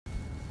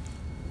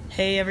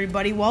Hey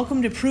everybody,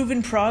 welcome to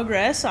Proven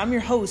Progress. I'm your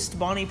host,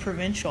 Bonnie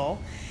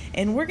Provincial,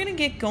 and we're going to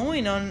get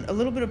going on a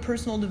little bit of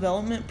personal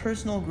development,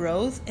 personal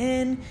growth,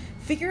 and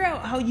figure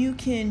out how you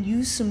can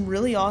use some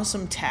really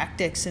awesome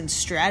tactics and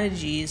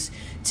strategies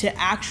to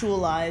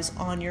actualize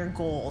on your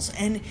goals.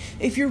 And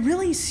if you're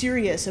really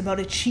serious about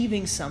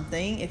achieving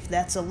something, if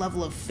that's a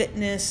level of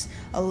fitness,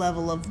 a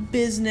level of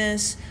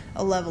business,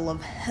 a level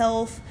of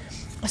health,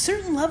 a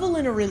certain level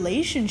in a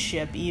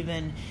relationship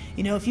even,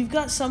 if you've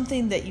got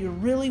something that you're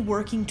really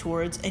working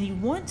towards and you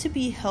want to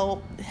be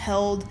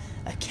held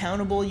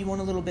accountable, you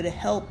want a little bit of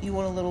help, you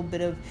want a little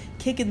bit of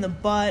kick in the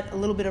butt, a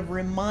little bit of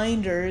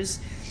reminders,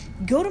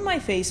 go to my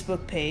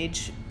Facebook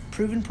page,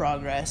 Proven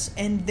Progress,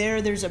 and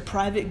there's a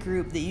private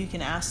group that you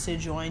can ask to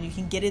join. You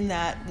can get in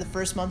that. The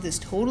first month is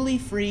totally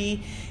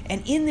free,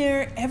 and in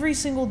there every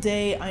single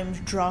day I'm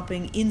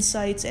dropping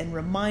insights and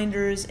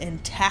reminders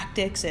and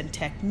tactics and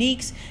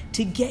techniques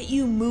to get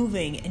you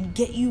moving and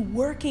get you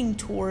working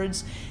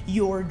towards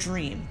your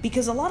dream.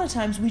 Because a lot of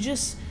times we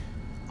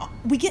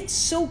get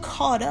so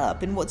caught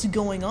up in what's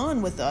going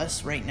on with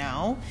us right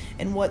now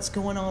and what's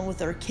going on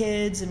with our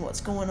kids and what's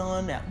going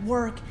on at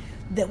work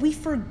that we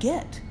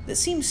forget. That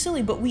seems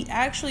silly, but we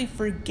actually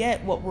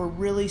forget what we're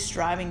really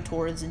striving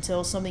towards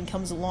until something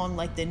comes along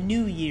like the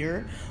new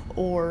year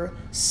or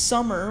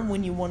summer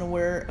when you want to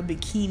wear a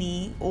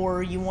bikini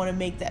or you want to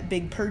make that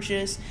big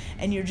purchase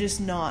and you're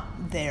just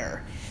not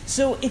there.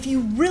 So if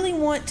you really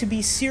want to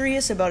be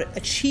serious about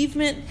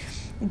achievement,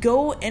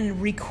 go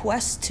and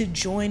request to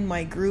join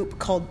my group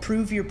called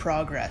Prove Your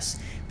Progress,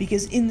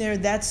 because in there,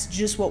 that's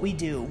just what we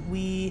do.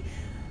 We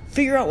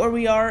figure out where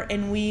we are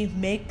and we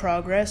make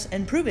progress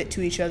and prove it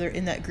to each other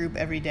in that group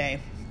every day.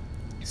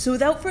 So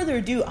without further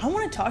ado, I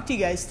want to talk to you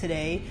guys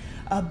today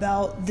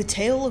about the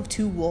tale of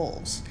two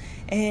wolves.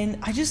 And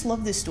I just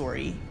love this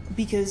story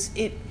because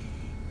it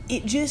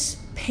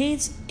just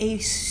paints a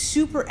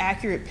super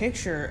accurate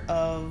picture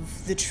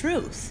of the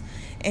truth.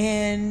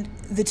 And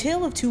the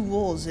tale of two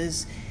wolves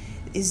is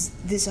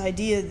this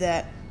idea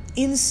that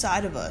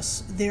inside of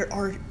us there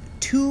are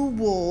two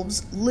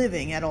wolves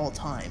living at all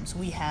times.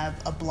 We have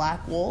a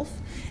black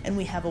wolf and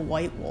we have a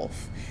white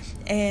wolf.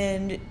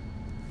 And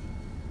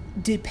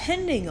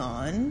depending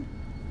on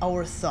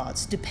our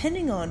thoughts,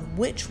 depending on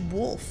which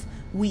wolf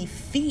we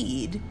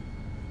feed,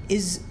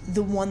 is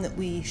the one that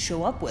we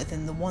show up with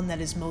and the one that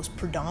is most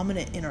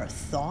predominant in our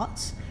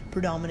thoughts,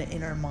 predominant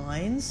in our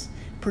minds,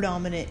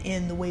 predominant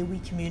in the way we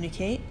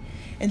communicate.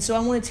 And so I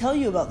want to tell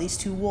you about these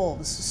two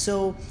wolves.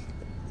 So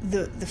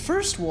the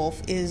first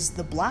wolf is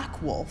the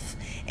black wolf.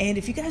 And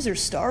if you guys are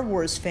Star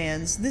Wars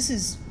fans, this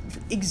is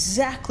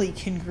exactly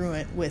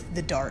congruent with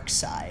the dark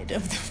side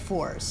of the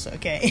Force,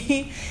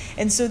 okay?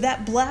 And so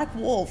that black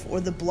wolf or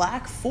the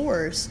black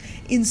force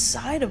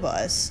inside of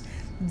us,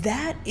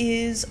 that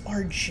is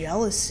our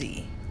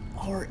jealousy,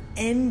 our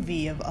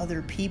envy of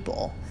other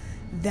people.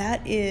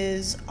 That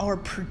is our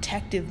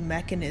protective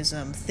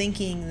mechanism,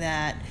 thinking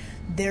that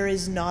there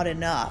is not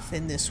enough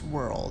in this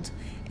world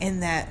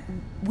and that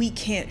we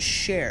can't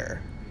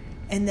share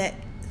and that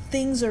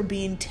things are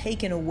being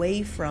taken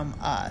away from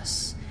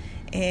us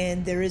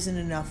and there isn't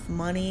enough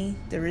money,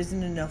 there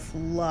isn't enough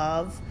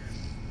love.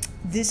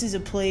 This is a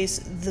place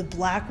the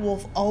black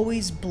wolf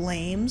always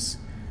blames.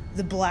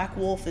 The black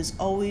wolf is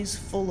always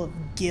full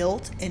of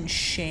guilt and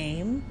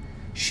shame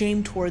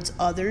towards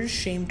others,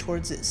 shame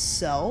towards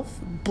itself,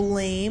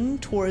 blame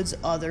towards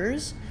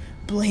others,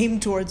 blame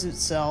towards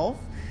itself.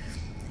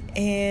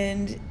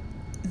 And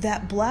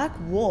that black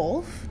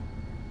wolf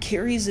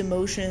carries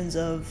emotions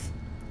of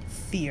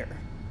fear,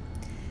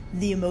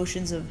 the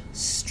emotions of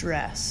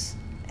stress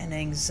and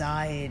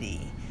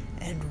anxiety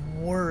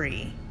and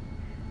worry.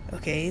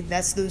 Okay,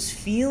 that's those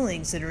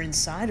feelings that are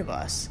inside of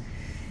us.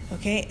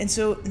 Okay, and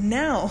so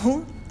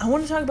now I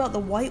want to talk about the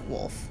white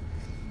wolf.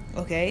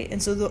 Okay,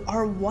 and so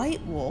our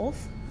white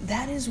wolf,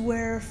 that is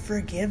where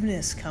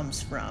forgiveness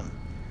comes from.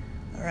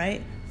 All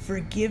right,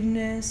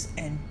 forgiveness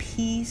and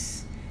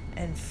peace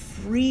and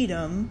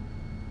freedom,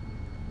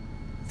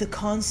 the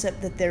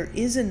concept that there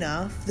is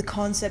enough, the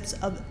concepts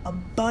of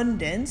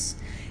abundance,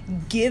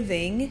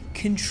 giving,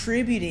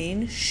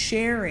 contributing,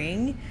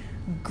 sharing,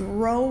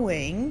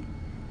 growing,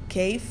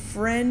 okay,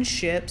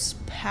 friendships,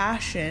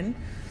 passion,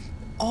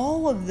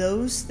 all of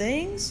those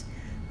things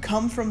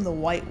come from the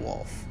white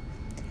wolf.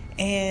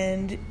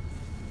 And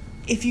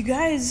if you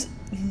guys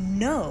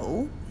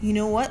know, you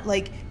know what,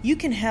 like you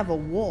can have a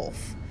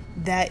wolf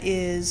that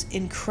is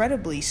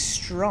incredibly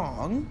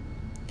strong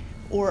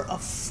or a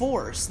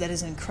force that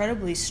is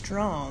incredibly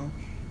strong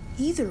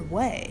either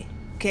way.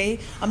 Okay,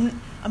 I'm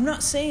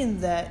not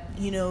saying that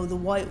the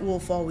white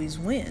wolf always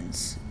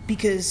wins,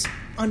 because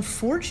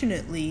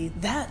unfortunately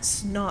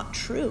that's not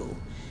true.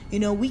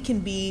 We can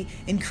be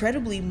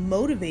incredibly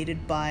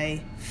motivated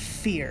by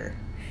fear,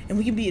 and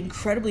we can be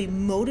incredibly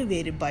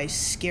motivated by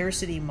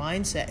scarcity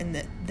mindset and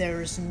that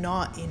there's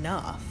not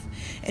enough.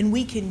 And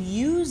we can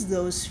use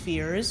those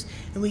fears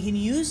and we can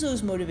use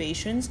those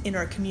motivations in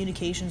our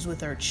communications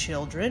with our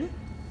children,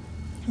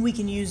 We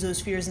can use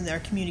those fears in our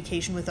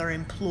communication with our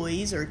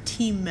employees, our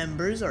team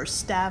members, our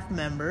staff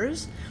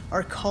members,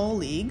 our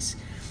colleagues,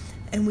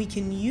 and we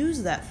can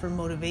use that for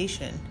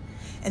motivation.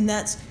 And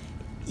that's,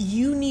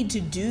 you need to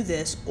do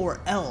this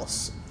or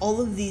else all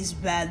of these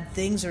bad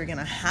things are going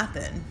to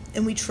happen.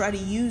 And we try to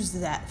use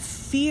that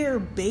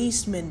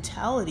fear-based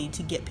mentality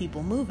to get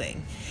people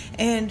moving.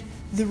 And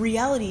the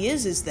reality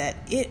is that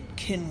it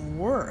can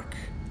work,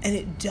 and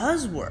it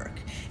does work.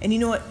 And you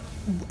know what?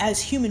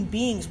 As human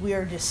beings, we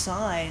are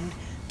designed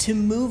to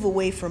move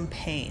away from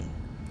pain.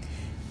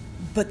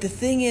 But the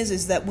thing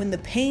is that when the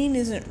pain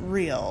isn't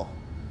real,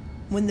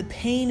 when the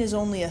pain is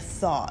only a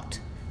thought,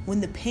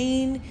 when the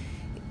pain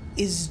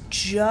is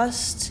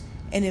just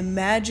an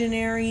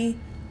imaginary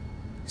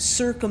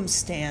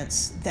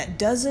circumstance that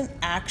doesn't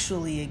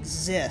actually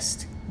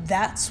exist,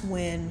 that's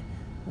when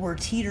we're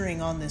teetering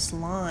on this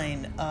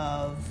line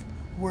of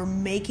we're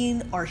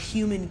making our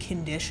human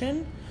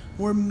condition,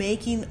 we're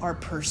making our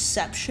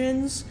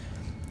perceptions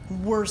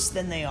worse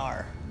than they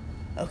are.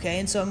 Okay,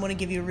 and so I'm going to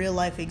give you a real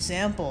life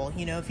example.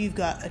 You know, if you've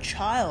got a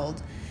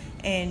child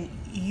and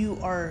you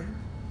are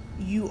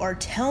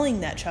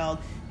telling that child,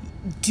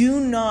 do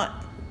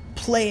not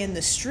play in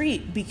the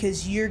street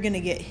because you're going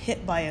to get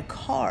hit by a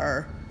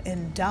car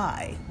and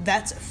die.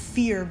 That's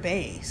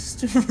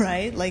fear-based,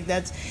 right? Like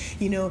that's,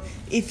 you know,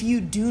 if you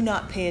do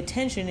not pay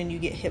attention and you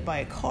get hit by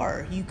a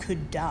car, you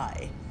could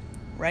die,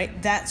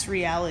 right? That's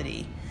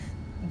reality.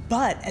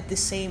 But at the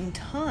same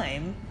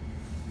time,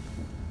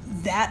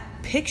 that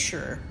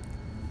picture,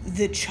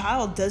 the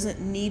child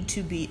doesn't need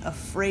to be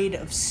afraid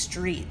of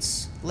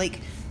streets.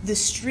 Like, the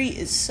street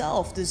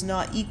itself does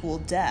not equal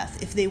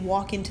death. If they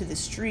walk into the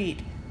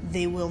street,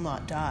 they will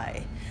not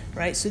die,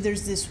 right? So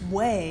there's this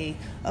way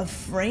of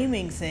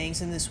framing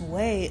things and this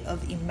way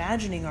of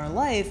imagining our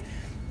life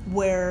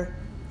where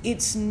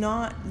it's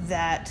not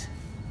that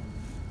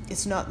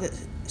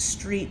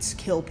streets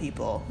kill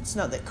people. It's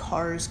not that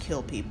cars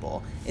kill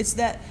people. It's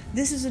that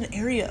this is an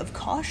area of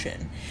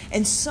caution.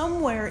 And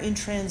somewhere in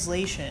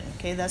translation,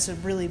 okay, that's a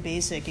really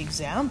basic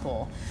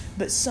example,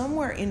 but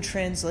somewhere in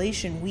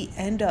translation, we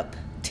end up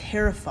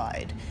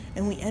terrified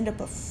and we end up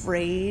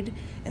afraid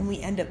and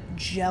we end up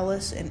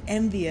jealous and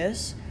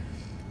envious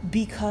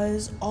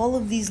because all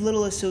of these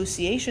little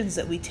associations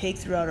that we take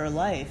throughout our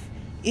life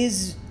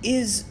is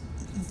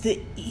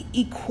the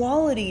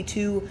equality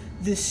to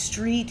the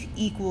street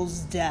equals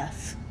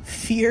death.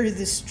 Fear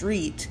the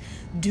street.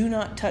 Do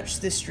not touch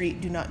the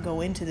street. Do not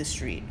go into the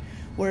street.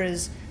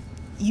 Whereas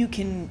you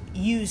can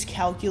use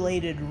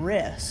calculated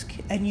risk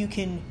and you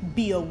can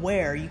be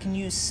aware. You can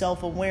use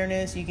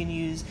self-awareness. You can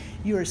use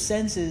your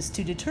senses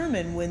to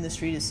determine when the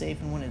street is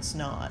safe and when it's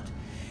not,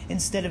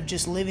 instead of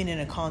just living in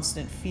a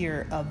constant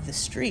fear of the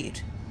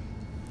street.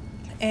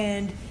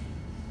 And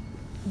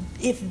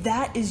if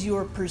that is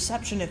your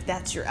perception, if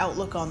that's your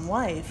outlook on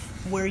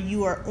life, where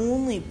you are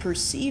only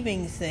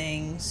perceiving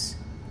things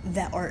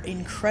that are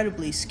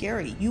incredibly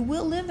scary, you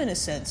will live in a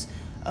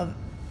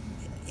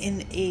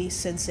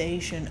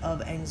sensation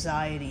of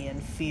anxiety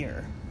and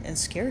fear and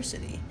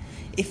scarcity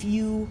if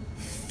you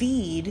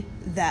feed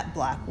that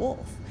black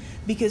wolf.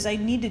 Because I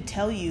need to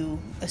tell you,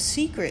 a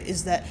secret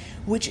is that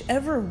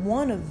whichever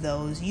one of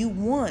those you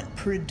want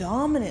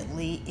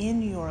predominantly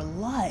in your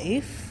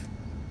life,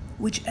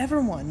 whichever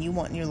one you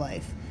want in your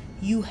life,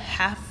 you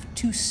have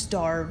to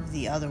starve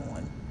the other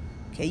one.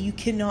 Okay, you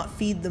cannot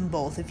feed them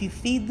both. If you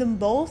feed them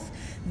both,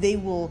 they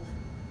will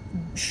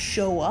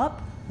show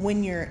up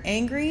when you're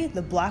angry.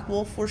 The black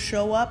wolf will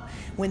show up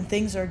when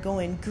things are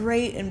going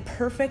great and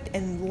perfect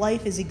and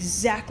life is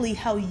exactly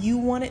how you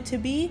want it to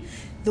be.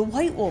 The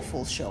white wolf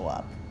will show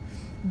up.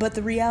 But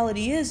the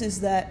reality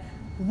is that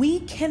we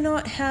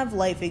cannot have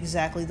life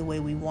exactly the way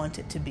we want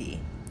it to be.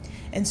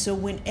 And so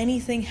when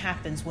anything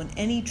happens, when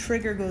any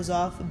trigger goes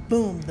off,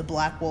 boom, the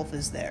black wolf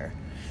is there.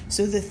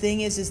 So the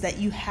thing is that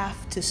you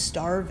have to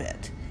starve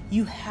it.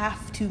 You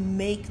have to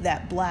make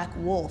that black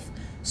wolf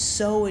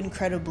so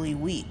incredibly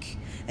weak.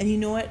 And you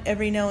know what?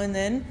 Every now and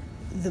then,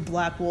 the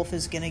black wolf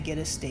is going to get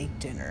a steak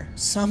dinner.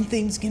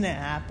 Something's going to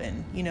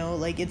happen. You know,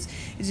 like it's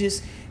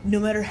just, no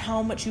matter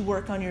how much you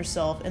work on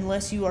yourself,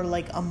 unless you are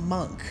like a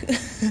monk,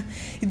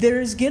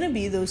 there's going to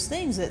be those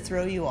things that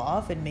throw you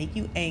off and make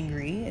you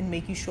angry and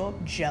make you show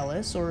up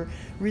jealous or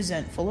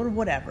resentful or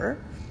whatever.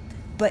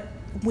 But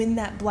when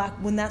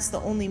that's the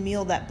only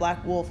meal that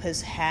black wolf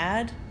has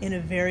had in a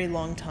very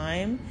long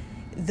time,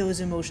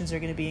 those emotions are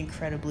going to be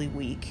incredibly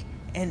weak.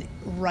 And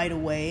right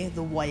away,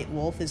 the white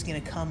wolf is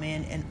going to come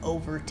in and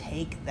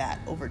overtake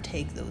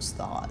those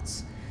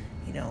thoughts,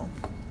 you know.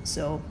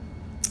 So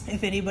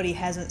if anybody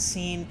hasn't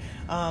seen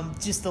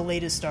just the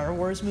latest Star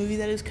Wars movie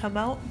that has come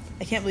out,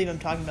 I can't believe I'm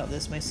talking about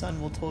this. My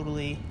son will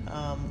totally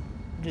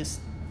just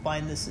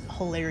find this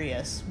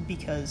hilarious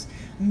because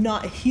I'm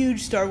not a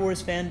huge Star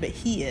Wars fan, but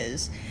he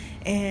is.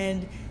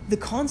 And the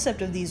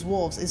concept of these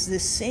wolves is the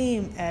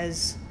same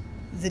as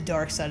the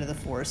dark side of the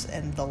Force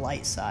and the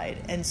light side.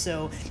 And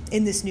so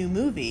in this new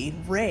movie,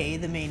 Rey,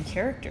 the main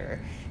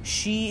character,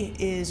 she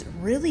is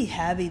really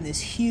having this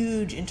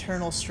huge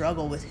internal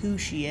struggle with who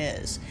she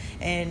is.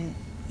 And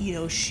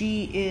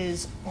she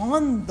is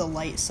on the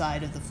light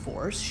side of the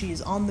force. She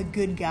is on the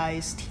good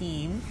guys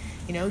team.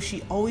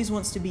 She always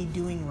wants to be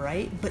doing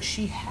right, but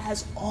she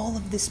has all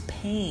of this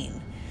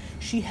pain.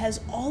 She has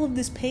all of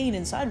this pain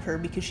inside of her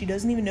because she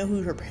doesn't even know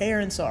who her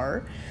parents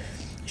are.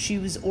 She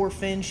was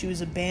orphaned. She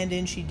was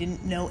abandoned. She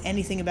didn't know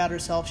anything about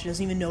herself. She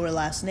doesn't even know her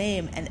last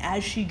name. And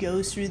as she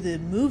goes through the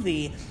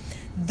movie,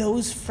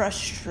 those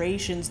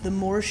frustrations, the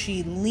more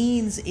she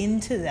leans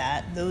into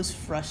that, those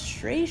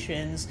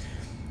frustrations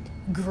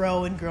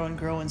grow and grow and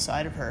grow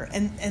inside of her.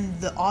 And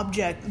the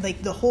object,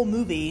 like the whole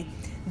movie,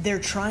 they're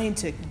trying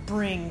to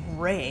bring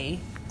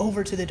Rey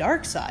over to the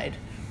dark side,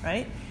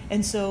 right?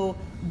 And so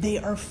they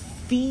are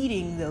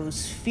feeding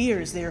those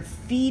fears. They are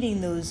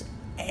feeding those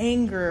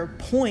anger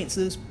points,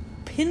 those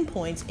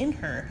pinpoints in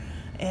her.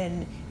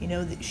 And,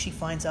 she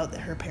finds out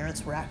that her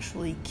parents were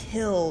actually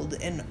killed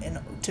and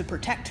to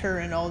protect her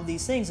and all of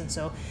these things. And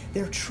so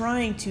they're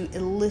trying to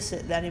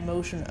elicit that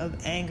emotion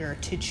of anger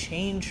to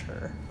change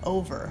her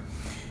over.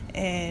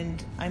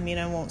 And I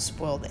won't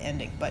spoil the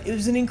ending, but it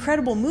was an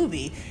incredible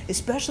movie,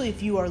 especially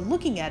if you are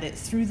looking at it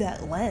through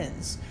that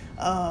lens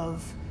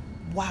of,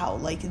 wow,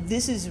 like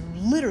this is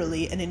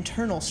literally an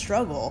internal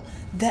struggle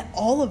that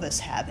all of us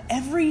have.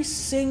 Every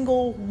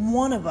single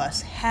one of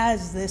us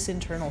has this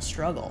internal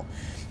struggle.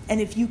 And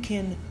if you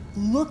can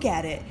look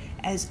at it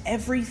as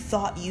every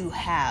thought you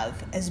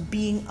have as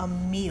being a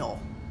meal,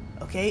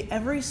 okay?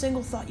 Every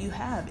single thought you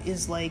have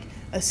is like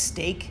a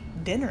steak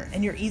dinner.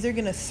 And you're either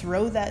going to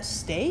throw that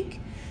steak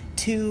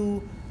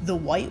to the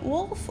white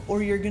wolf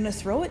or you're going to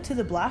throw it to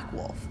the black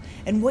wolf.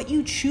 And what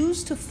you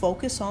choose to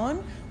focus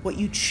on, what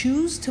you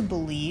choose to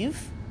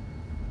believe,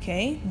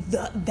 okay,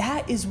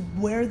 that is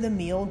where the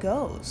meal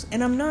goes.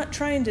 And I'm not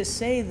trying to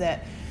say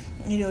that,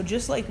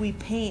 just like we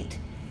paint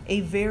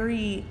a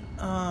very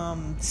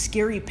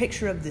scary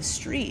picture of the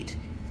street,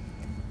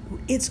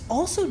 it's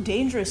also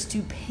dangerous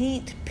to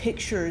paint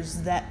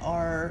pictures that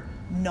are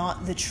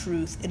not the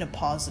truth in a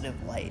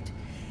positive light.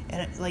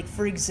 And like,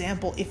 for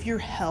example, if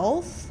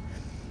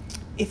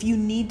you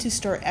need to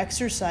start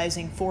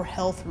exercising for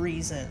health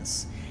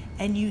reasons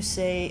and you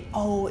say,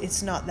 oh,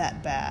 it's not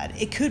that bad,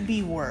 it could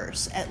be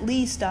worse, at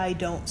least I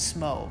don't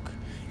smoke.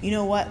 You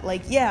know what?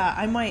 Like, yeah,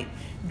 I might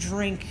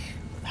drink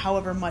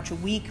however much a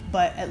week,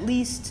 but at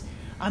least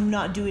I'm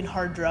not doing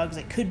hard drugs.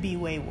 It could be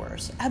way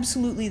worse.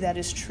 Absolutely, that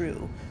is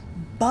true.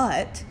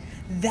 But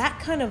that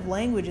kind of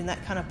language and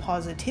that kind of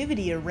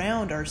positivity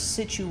around our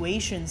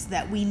situations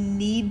that we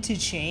need to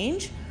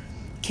change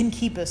can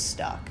keep us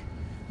stuck.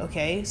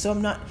 Okay?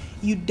 So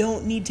you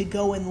don't need to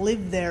go and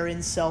live there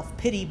in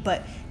self-pity,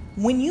 but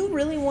when you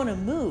really want to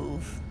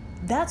move,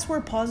 that's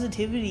where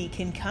positivity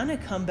can kind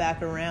of come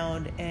back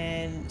around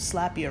and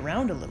slap you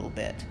around a little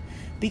bit,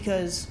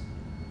 because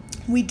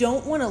we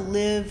don't want to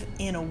live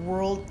in a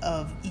world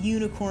of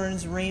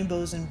unicorns,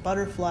 rainbows, and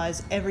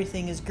butterflies.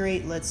 Everything is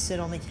great. Let's sit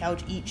on the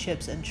couch, eat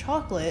chips and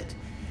chocolate,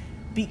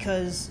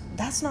 because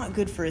that's not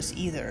good for us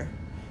either.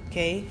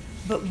 Okay?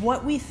 But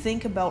what we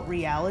think about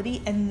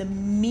reality and the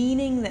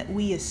meaning that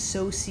we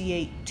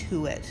associate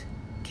to it.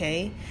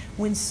 Okay?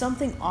 When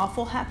something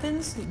awful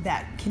happens,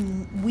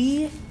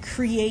 we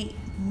create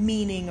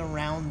meaning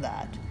around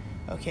that.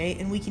 Okay?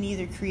 And we can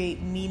either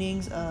create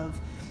meanings of,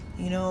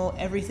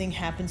 everything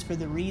happens for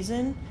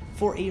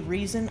a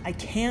reason. I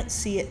can't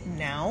see it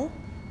now,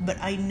 but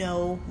I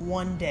know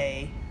one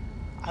day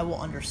I will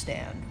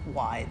understand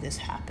why this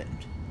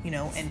happened.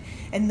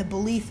 And the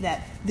belief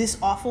that this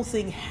awful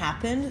thing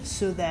happened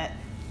so that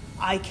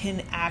I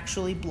can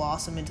actually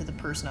blossom into the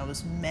person I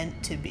was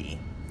meant to be.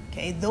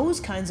 Okay, those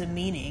kinds of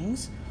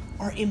meanings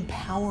are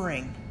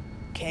empowering.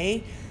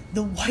 Okay,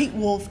 the white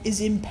wolf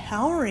is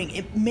empowering.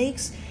 It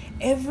makes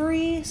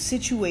every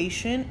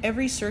situation,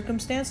 every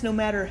circumstance, no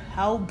matter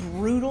how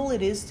brutal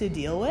it is to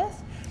deal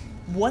with,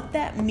 what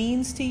that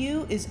means to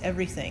you is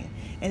everything.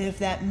 And if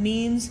that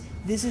means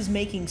this is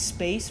making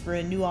space for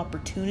a new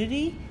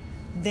opportunity,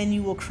 then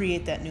you will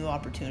create that new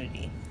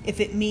opportunity.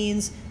 If it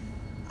means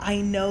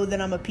I know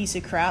that I'm a piece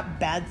of crap,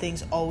 bad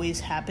things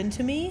always happen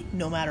to me,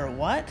 no matter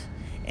what,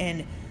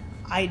 and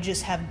I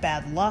just have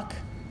bad luck,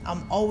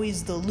 I'm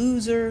always the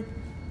loser.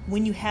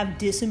 When you have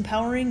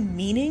disempowering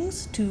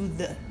meanings to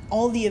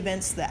all the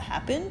events that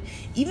happen,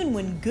 even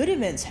when good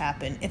events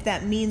happen, if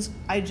that means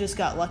I just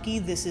got lucky,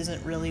 this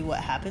isn't really what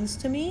happens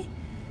to me,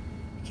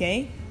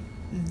 okay,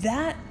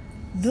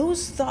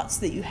 those thoughts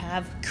that you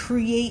have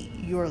create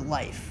your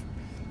life,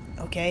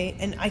 okay?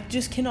 And I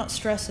just cannot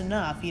stress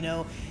enough,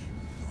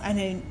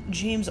 and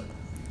James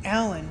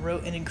Allen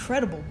wrote an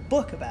incredible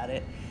book about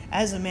it,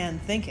 As a Man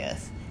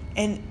Thinketh,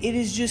 and it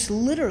is just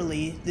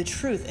literally the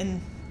truth.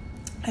 And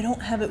I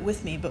don't have it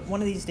with me, but one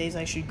of these days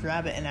I should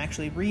grab it and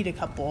actually read a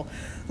couple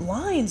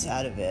lines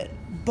out of it.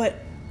 But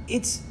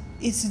it's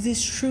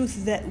this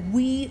truth that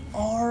we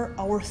are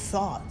our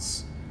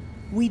thoughts.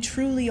 We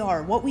truly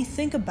are. What we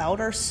think about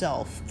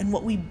ourselves and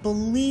what we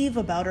believe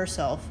about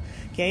ourselves,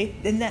 okay?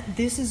 And that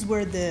this is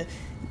where the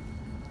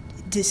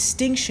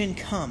distinction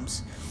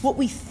comes. What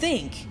we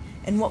think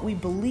and what we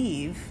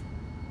believe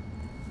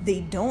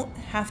they don't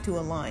have to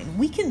align.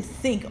 We can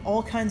think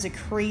all kinds of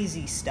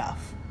crazy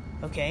stuff,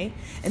 okay?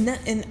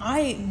 And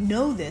I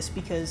know this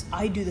because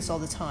I do this all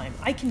the time.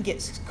 I can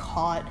get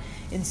caught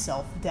in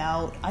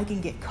self-doubt. I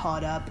can get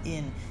caught up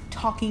in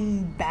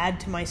talking bad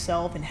to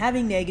myself and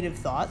having negative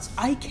thoughts.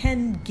 I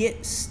can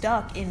get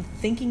stuck in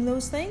thinking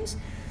those things.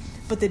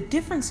 But the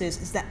difference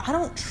is that I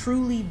don't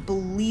truly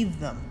believe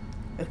them,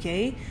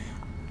 okay?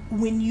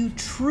 When you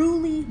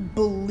truly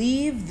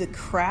believe the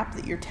crap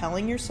that you're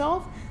telling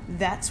yourself,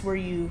 that's where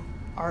you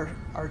are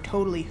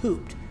totally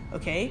hooped,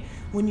 okay?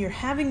 When you're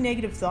having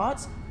negative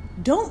thoughts,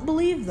 don't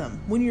believe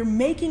them. When you're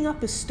making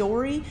up a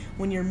story,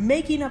 when you're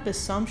making up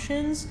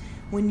assumptions,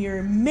 when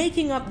you're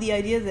making up the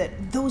idea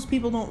that those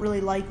people don't really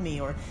like me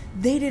or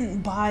they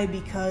didn't buy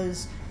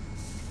because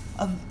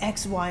of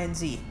X, Y, and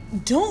Z,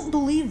 don't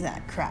believe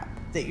that crap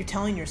that you're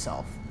telling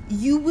yourself.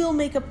 You will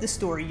make up the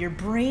story. Your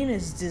brain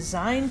is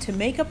designed to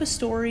make up a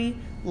story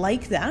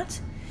like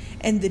that,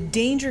 and the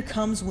danger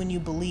comes when you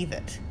believe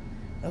it,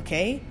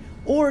 okay?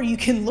 Or you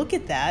can look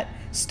at that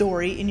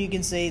story and you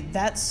can say,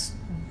 that's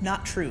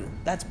not true.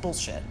 That's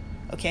bullshit,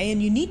 okay?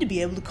 And you need to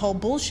be able to call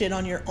bullshit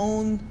on your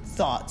own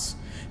thoughts,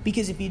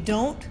 because if you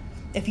don't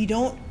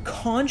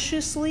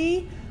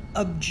consciously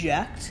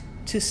object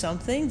to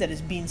something that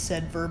is being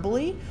said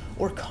verbally,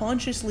 or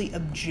consciously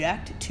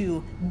object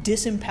to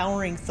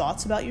disempowering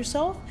thoughts about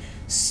yourself,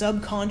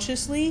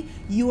 subconsciously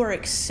you are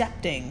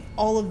accepting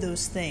all of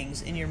those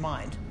things in your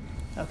mind,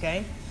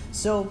 okay?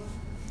 So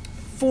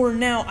for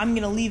now, I'm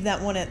going to leave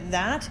that one at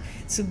that.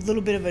 It's a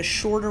little bit of a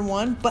shorter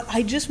one, but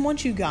I just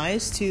want you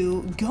guys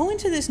to go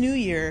into this new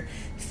year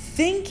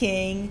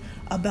thinking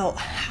about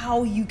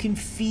how you can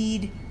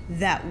feed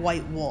that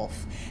white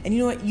wolf. And you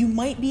know what? You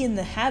might be in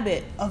the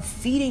habit of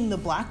feeding the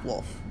black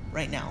wolf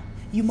right now.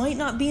 You might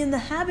not be in the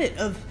habit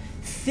of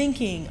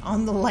thinking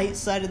on the light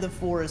side of the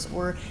forest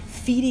or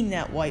feeding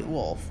that white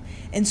wolf.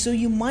 And so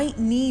you might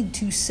need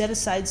to set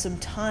aside some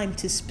time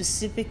to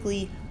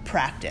specifically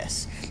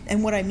practice.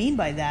 And what I mean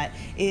by that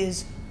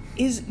is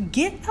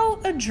get out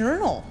a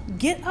journal,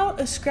 get out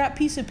a scrap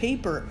piece of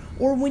paper,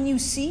 or when you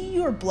see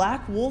your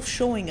black wolf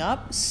showing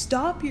up,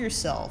 stop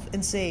yourself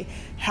and say,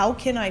 how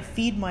can I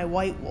feed my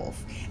white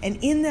wolf? And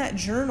in that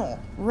journal,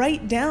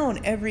 write down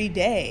every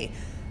day,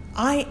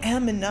 I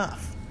am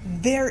enough.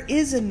 There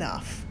is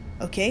enough,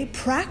 okay?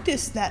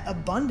 Practice that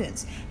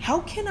abundance.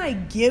 How can I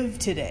give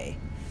today?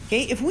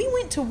 Okay, if we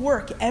went to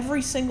work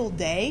every single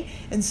day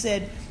and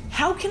said,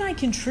 how can I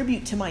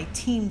contribute to my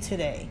team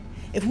today?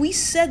 If we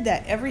said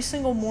that every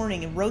single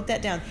morning and wrote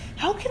that down,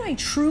 how can I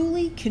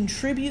truly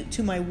contribute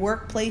to my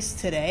workplace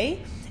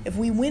today? If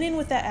we went in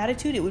with that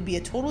attitude, it would be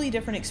a totally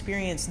different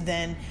experience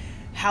than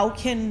how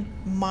can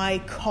my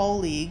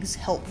colleagues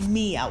help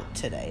me out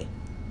today,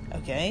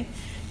 okay?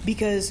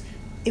 Because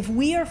if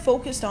we are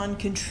focused on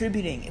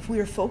contributing, if we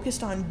are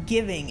focused on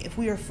giving, if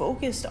we are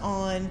focused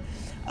on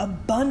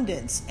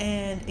abundance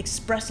and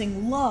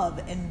expressing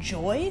love and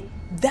joy,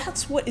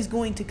 that's what is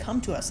going to come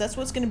to us. That's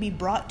what's going to be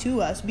brought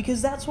to us,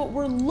 because that's what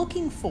we're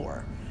looking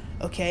for,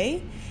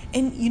 okay?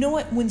 And you know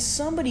what? When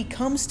somebody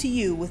comes to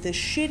you with a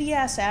shitty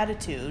ass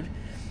attitude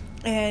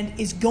and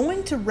is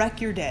going to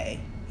wreck your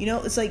day, you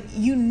know, it's like,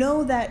 you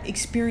know that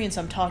experience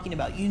I'm talking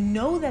about. You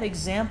know that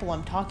example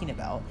I'm talking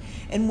about.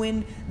 And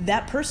when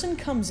that person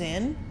comes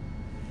in,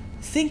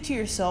 think to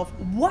yourself,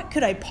 what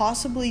could I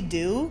possibly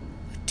do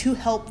to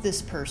help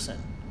this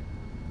person?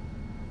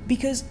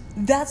 Because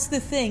that's the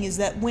thing, is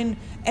that when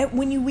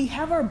we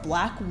have our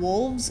black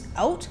wolves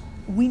out,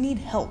 we need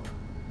help.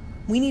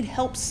 We need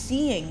help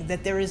seeing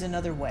that there is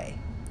another way.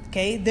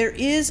 Okay? There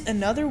is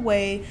another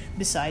way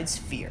besides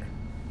fear.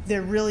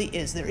 There really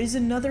is. There is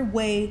another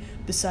way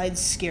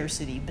besides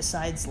scarcity,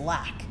 besides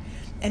lack.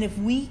 And if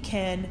we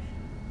can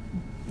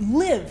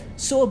live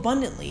so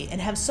abundantly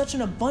and have such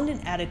an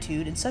abundant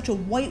attitude and such a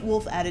white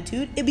wolf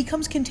attitude, it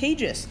becomes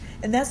contagious.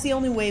 And that's the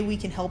only way we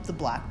can help the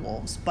black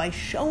wolves, by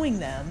showing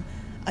them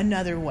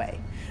another way.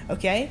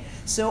 Okay?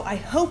 So I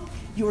hope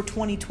your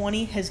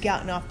 2020 has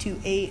gotten off to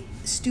a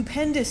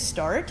stupendous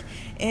start,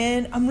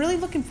 and I'm really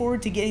looking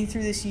forward to getting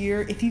through this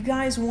year. If you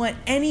guys want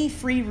any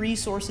free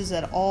resources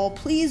at all,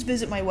 please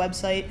visit my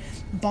website,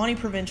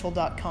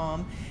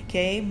 bonnieprovincial.com.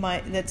 Okay?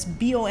 That's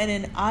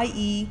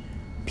BonnieProvencal.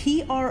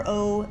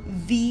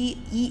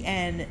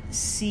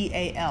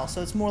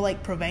 So it's more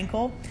like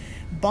Provencal.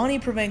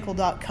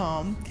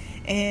 bonnieprovencal.com.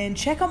 And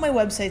check out my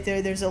website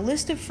there. There's a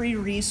list of free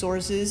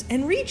resources,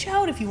 and reach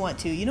out if you want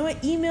to. You know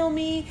what? Email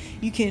me.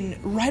 You can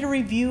write a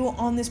review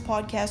on this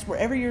podcast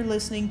wherever you're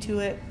listening to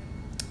it.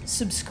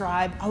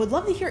 Subscribe. I would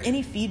love to hear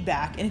any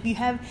feedback. And if you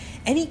have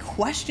any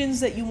questions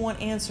that you want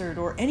answered,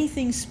 or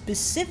anything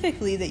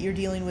specifically that you're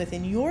dealing with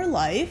in your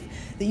life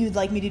that you'd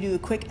like me to do a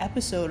quick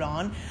episode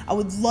on, I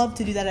would love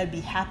to do that. I'd be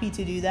happy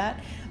to do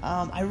that.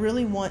 I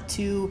really want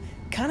to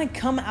kind of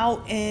come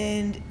out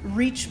and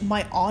reach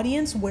my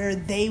audience where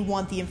they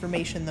want the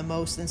information the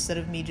most, instead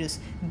of me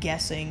just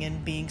guessing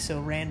and being so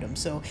random.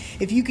 So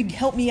if you could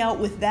help me out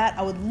with that,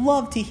 I would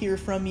love to hear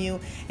from you.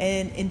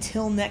 And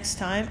until next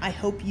time, I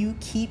hope you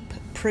keep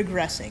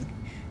progressing.